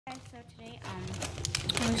So today, I'm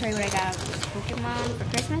going to show you what I got of Pokemon for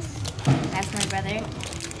Christmas. That's my brother.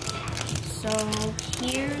 So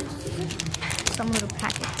here's some little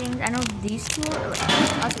packet things. I know these two are,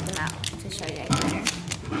 I'll take them out to show you guys better.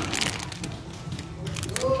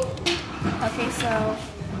 Okay, so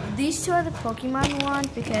these two are the Pokemon ones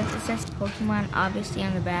because it says Pokemon obviously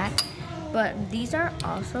on the back. But these are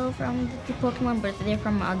also from the Pokemon, but they're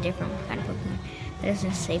from a different kind of Pokemon. It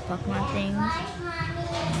doesn't say Pokemon things.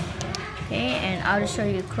 Okay, and I'll just show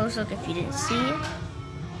you a close look if you didn't see it.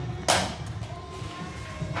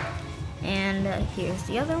 And here's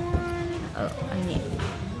the other one. Oh, I need.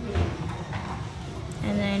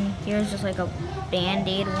 And then here's just like a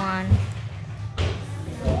Band-Aid one.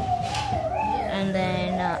 And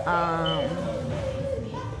then a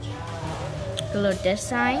little death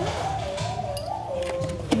sign.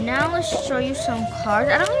 Now let's show you some cards.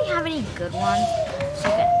 I don't really have any good ones. It's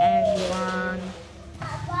like an energy one.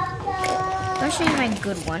 I'll show you my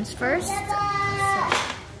good ones first. So, I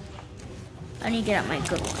need to get out my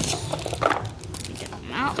good ones. Let me get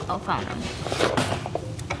them out. Oh, found them.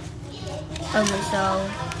 Okay, so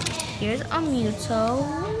here's a Mewtwo.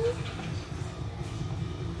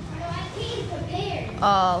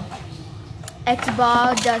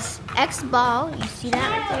 X-Ball does X-Ball. You see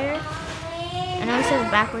that right there? I know it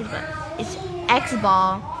says backwards, but it's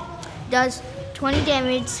X-Ball. Does 20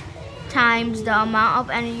 damage times the amount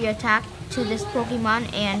of energy attack to this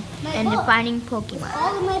Pokemon and defining Pokemon.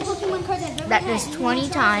 All of my Pokemon cards I've ever that does 20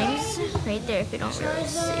 times. Right there, if you don't really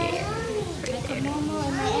see it. Right there.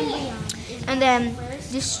 And then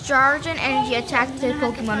discharge an energy attack to the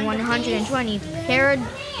Pokemon 120. Paired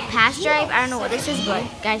Past Drive. I don't know what this is, but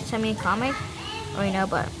guys, tell me a comment. Or you know,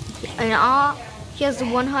 but in all, he has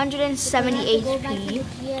 170 HP.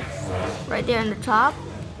 Right there on the top.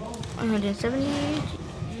 170.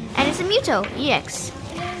 And it's a Mewtwo EX.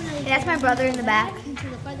 And that's my brother in the back.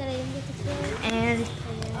 And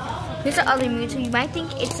here's the other Mewtwo. You might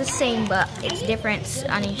think it's the same, but it's different.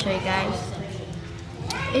 I need to show you guys.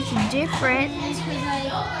 It's different.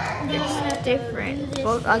 It's different.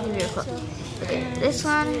 Both, I'll give you a look. Okay, this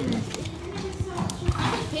one.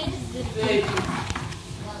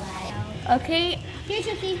 Okay,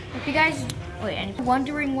 if you guys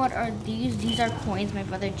wondering what are these are coins. My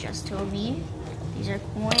brother just told me these are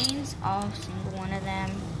coins. All single one of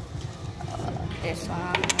them. This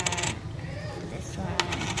one,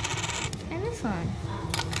 and this one.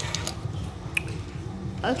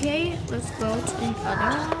 Okay, let's go to the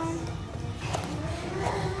other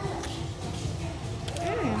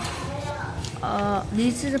one.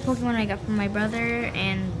 This is a Pokemon I got from my brother,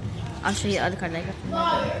 and I'll show you the other card I got from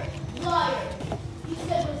my brother.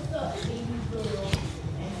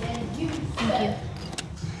 Thank you.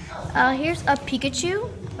 Here's a Pikachu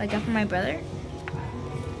I got from my brother.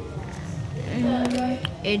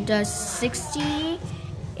 It does 60.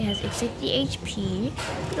 It has 60 HP. Look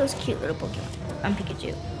at those cute little Pokemon. I'm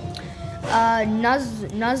Pikachu.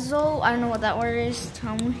 Nuzzle. I don't know what that word is.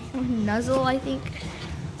 Tell me. Nuzzle, I think.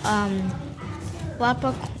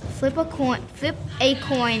 Flip a coin.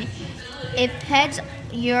 If heads,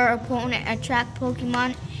 your opponent attract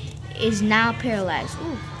Pokemon is now paralyzed.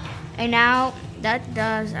 Ooh. And now that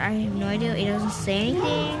does, I have no idea. It doesn't say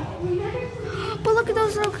anything. But look at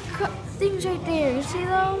those little things right there. You see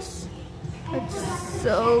those? That's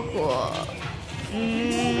so cool.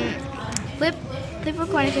 Flip a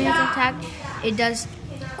coin. If it has attack, it does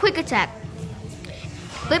quick attack.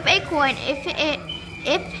 Flip a coin. If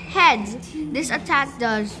heads, this attack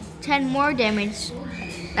does 10 more damage.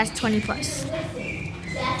 That's 20 plus. Right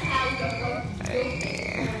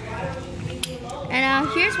there. And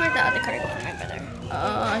here's where the other card goes for my brother.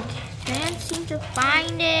 I can't seem to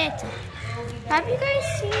find it. Have you guys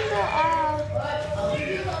seen the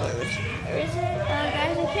where is it?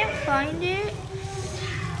 Guys, I can't find it.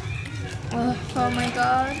 Oh my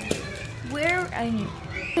god. Where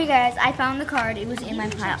Hey guys, I found the card. It was in my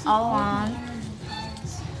pile all along.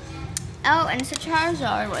 Oh, and it's a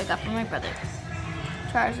Charizard, what I got from my brother.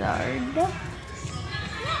 Charizard. Not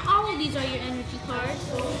all of these are your energy cards.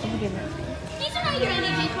 These are not your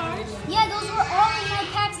energy cards. Yeah, those were all in my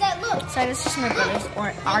packs that look. So this is my brothers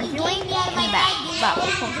arguing in the back about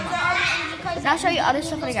Pokemon. And I'll show you other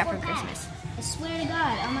stuff that I got for Christmas. I swear to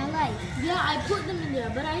God, on my life. Yeah, I put them in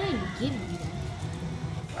there, but I didn't give you them.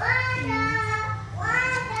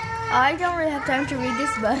 I don't really have time to read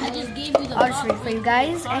this, but I just gave you the I'll just read it for you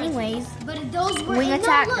guys. Anyways, but those were Wing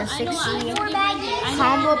Attack, no, the 60. I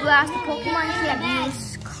Combo Blast, the Pokemon can't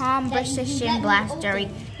use Calm Precision Blast during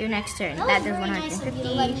your next turn. That does 150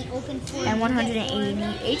 and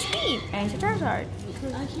 180 HP. And it's a Charizard.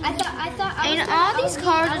 I thought. And all these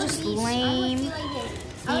cards are just lame.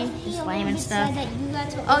 Just lame and stuff.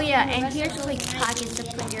 Oh yeah, and here's like pockets to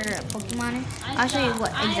put your Pokemon in. I'll show you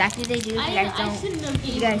what exactly they do if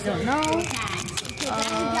you guys don't know.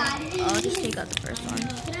 I'll just take out the first one.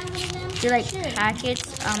 They're like packets.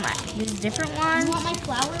 There's different ones.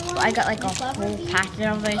 I got like a whole packet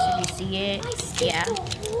of it, so you see it. Yeah.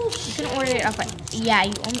 You can order it off at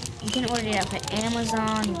you can order it off at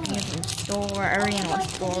Amazon. You can get it from the store. I already know what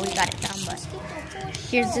store we got it from, but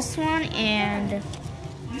here's this one, and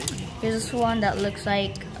here's this one that looks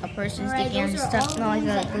like a person sticking on stuff. No,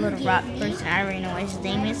 like a little rock person. I already know what his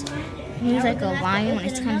name is. He's like a lion when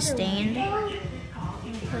it's kind of stained.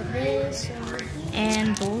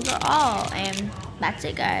 And those are all, and that's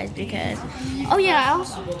it, guys. Because oh yeah, I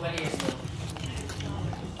also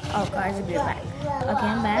guys, I'll be right back. Okay,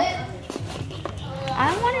 I'm back.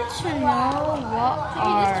 I wanted to know what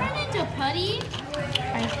are. Did this turn into putty?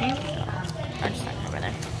 I think so. I'll just talk over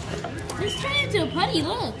there. This turned into a putty.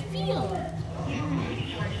 Look, feel.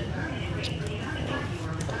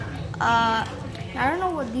 I don't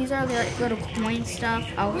know what these are. They're like little coin stuff.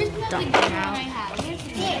 I'll dump them out.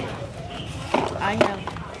 I have.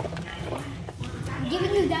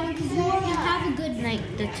 Giving you that one because you have a good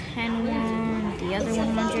Like the 10 one, the other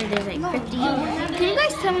 100, there's like 50. Can you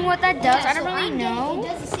guys tell me what that does? I don't really know It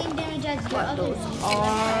does the same damage as your what other those one. are.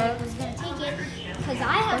 I was going to take it because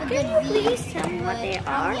I have a good Can you please tell me what they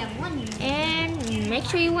are? And make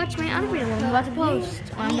sure you watch my other video I'm about to post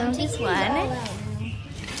on this one.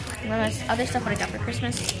 Other stuff what I got for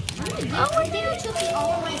Christmas.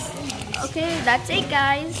 Okay, that's it,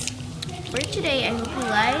 guys. For today, I hope you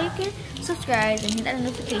like, subscribe, and hit that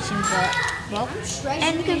notification bell.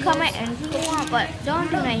 And you can comment anything you want, but don't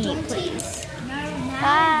do my hate, please.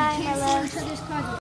 Bye. Hello.